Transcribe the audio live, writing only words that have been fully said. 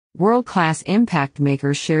World-class impact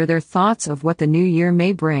makers share their thoughts of what the new year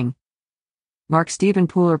may bring. Mark Steven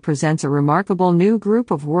Pooler presents a remarkable new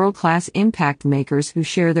group of world-class impact makers who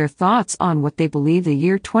share their thoughts on what they believe the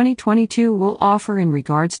year 2022 will offer in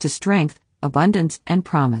regards to strength, abundance, and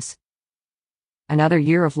promise. Another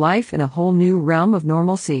year of life in a whole new realm of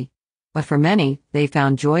normalcy. But for many, they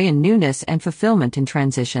found joy in newness and fulfillment in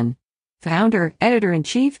transition. Founder,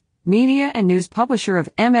 editor-in-chief, media and news publisher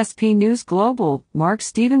of MSP News Global, Mark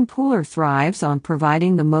Steven Pooler thrives on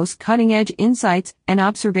providing the most cutting-edge insights and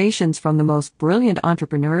observations from the most brilliant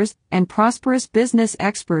entrepreneurs and prosperous business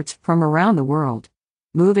experts from around the world.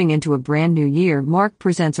 Moving into a brand new year, Mark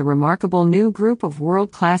presents a remarkable new group of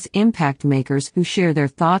world-class impact makers who share their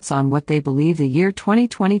thoughts on what they believe the year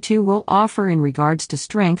 2022 will offer in regards to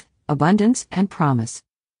strength, abundance, and promise.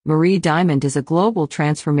 Marie Diamond is a global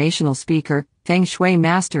transformational speaker, feng shui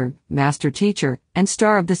master, master teacher, and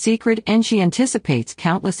star of The Secret, and she anticipates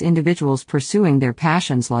countless individuals pursuing their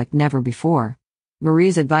passions like never before.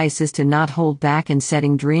 Marie's advice is to not hold back in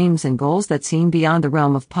setting dreams and goals that seem beyond the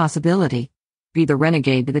realm of possibility. Be the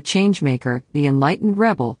renegade, the changemaker, the enlightened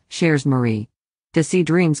rebel, shares Marie. To see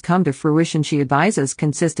dreams come to fruition, she advises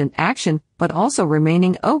consistent action, but also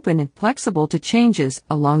remaining open and flexible to changes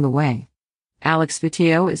along the way. Alex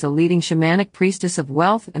Vitiello is a leading shamanic priestess of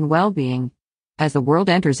wealth and well-being. As the world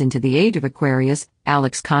enters into the age of Aquarius,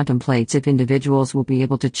 Alex contemplates if individuals will be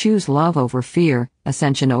able to choose love over fear,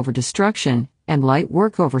 ascension over destruction, and light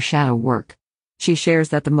work over shadow work. She shares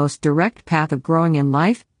that the most direct path of growing in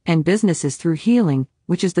life and business is through healing,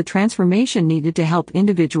 which is the transformation needed to help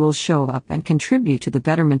individuals show up and contribute to the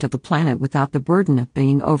betterment of the planet without the burden of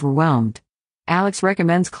being overwhelmed. Alex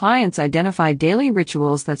recommends clients identify daily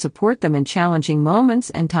rituals that support them in challenging moments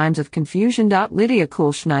and times of confusion. Lydia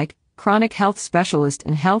Kulschneich, chronic health specialist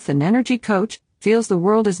and health and energy coach, feels the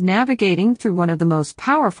world is navigating through one of the most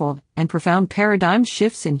powerful and profound paradigm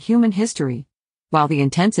shifts in human history. While the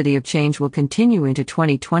intensity of change will continue into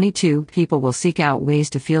 2022, people will seek out ways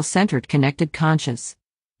to feel centered, connected, conscious.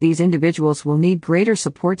 These individuals will need greater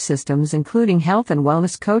support systems, including health and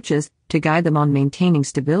wellness coaches, to guide them on maintaining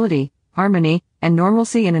stability, harmony, and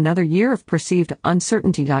normalcy in another year of perceived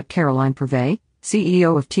uncertainty. Caroline Purvey,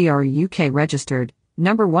 CEO of TRU UK, registered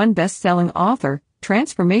 #1 best-selling author,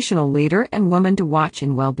 transformational leader, and woman to watch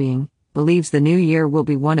in well-being, believes the new year will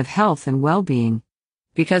be one of health and well-being.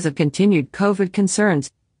 Because of continued COVID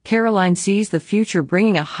concerns, Caroline sees the future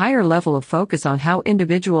bringing a higher level of focus on how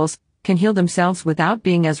individuals can heal themselves without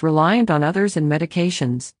being as reliant on others and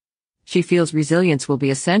medications. She feels resilience will be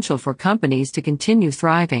essential for companies to continue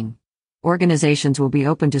thriving. Organizations will be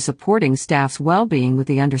open to supporting staff's well-being with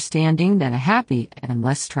the understanding that a happy and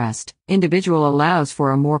less stressed individual allows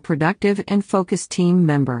for a more productive and focused team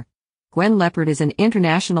member. Gwen Leopard is an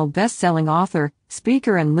international best-selling author,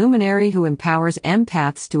 speaker, and luminary who empowers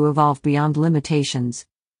empaths to evolve beyond limitations.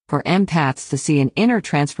 For empaths to see an inner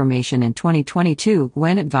transformation in 2022,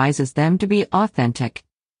 Gwen advises them to be authentic.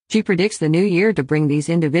 She predicts the new year to bring these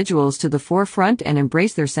individuals to the forefront and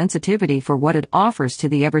embrace their sensitivity for what it offers to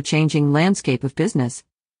the ever-changing landscape of business.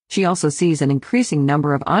 She also sees an increasing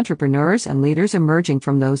number of entrepreneurs and leaders emerging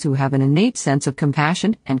from those who have an innate sense of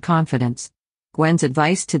compassion and confidence. Gwen's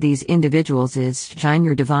advice to these individuals is, shine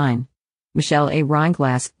your divine. Michelle A.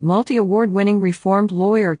 Reinglass, multi-award-winning reformed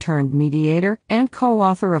lawyer turned mediator and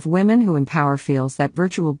co-author of Women Who Empower, feels that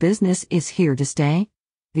virtual business is here to stay.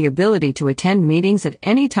 The ability to attend meetings at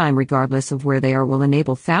any time regardless of where they are will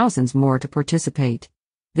enable thousands more to participate.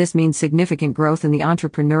 This means significant growth in the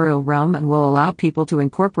entrepreneurial realm and will allow people to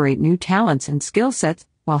incorporate new talents and skill sets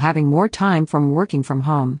while having more time from working from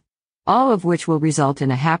home. All of which will result in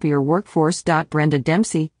a happier workforce. Brenda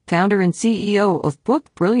Dempsey, founder and CEO of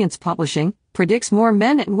Book Brilliance Publishing, predicts more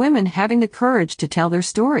men and women having the courage to tell their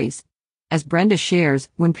stories. As Brenda shares,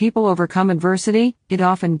 when people overcome adversity, it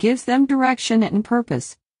often gives them direction and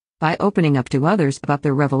purpose. By opening up to others about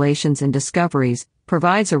their revelations and discoveries,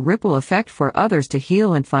 provides a ripple effect for others to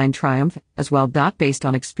heal and find triumph as well. Based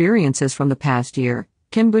on experiences from the past year,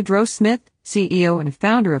 Kim Boudreau Smith, CEO and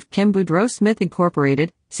founder of Kim Boudreau Smith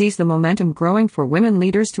Incorporated, sees the momentum growing for women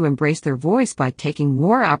leaders to embrace their voice by taking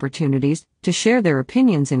more opportunities to share their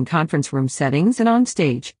opinions in conference room settings and on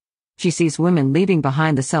stage. She sees women leaving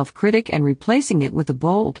behind the self-critic and replacing it with a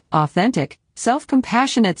bold, authentic,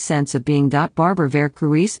 self-compassionate sense of being. Barbara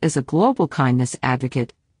Vercruis is a global kindness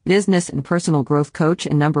advocate, business and personal growth coach,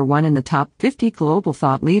 and #1 in the top 50 global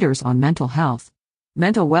thought leaders on mental health.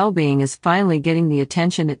 Mental well-being is finally getting the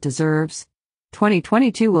attention it deserves.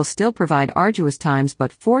 2022 will still provide arduous times,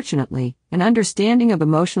 but fortunately, an understanding of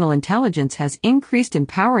emotional intelligence has increased,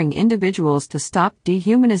 empowering individuals to stop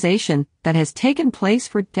dehumanization that has taken place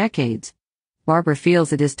for decades. Barbara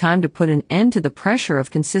feels it is time to put an end to the pressure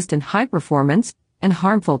of consistent high performance and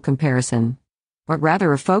harmful comparison, but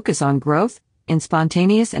rather a focus on growth in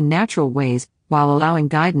spontaneous and natural ways while allowing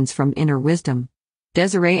guidance from inner wisdom.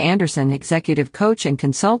 Desiree Anderson, executive coach and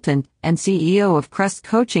consultant and CEO of Crest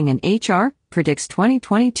Coaching and HR, predicts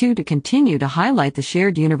 2022 to continue to highlight the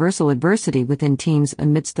shared universal adversity within teams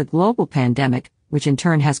amidst the global pandemic, which in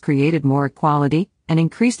turn has created more equality and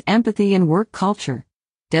increased empathy in work culture.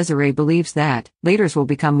 Desiree believes that leaders will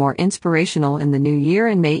become more inspirational in the new year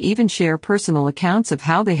and may even share personal accounts of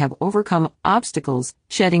how they have overcome obstacles,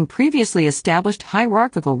 shedding previously established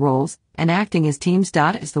hierarchical roles, and acting as teams.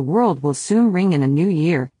 As the world will soon ring in a new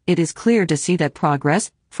year, it is clear to see that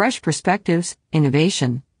progress, fresh perspectives,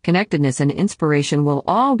 innovation, connectedness, and inspiration will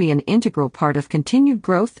all be an integral part of continued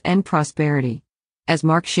growth and prosperity. As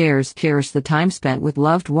Mark shares, cherish the time spent with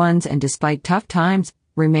loved ones and despite tough times,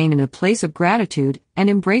 remain in a place of gratitude and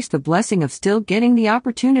embrace the blessing of still getting the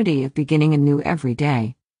opportunity of beginning anew every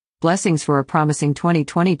day. Blessings for a promising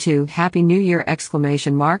 2022. Happy New Year!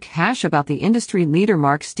 About the industry leader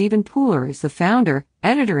Mark Steven Pooler is the founder,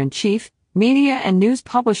 editor-in-chief, media and news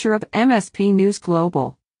publisher of MSP News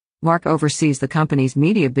Global. Mark oversees the company's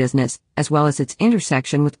media business, as well as its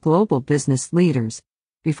intersection with global business leaders.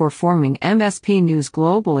 Before forming MSP News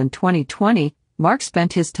Global in 2020, Mark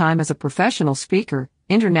spent his time as a professional speaker,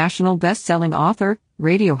 international best-selling author,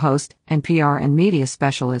 radio host, and PR and media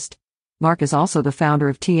specialist. Mark is also the founder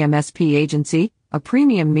of TMSP Agency, a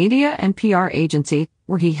premium media and PR agency,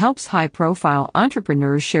 where he helps high-profile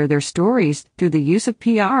entrepreneurs share their stories through the use of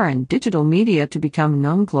PR and digital media to become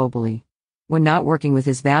known globally. When not working with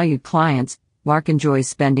his valued clients, Mark enjoys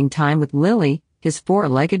spending time with Lily, his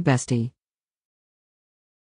four-legged bestie.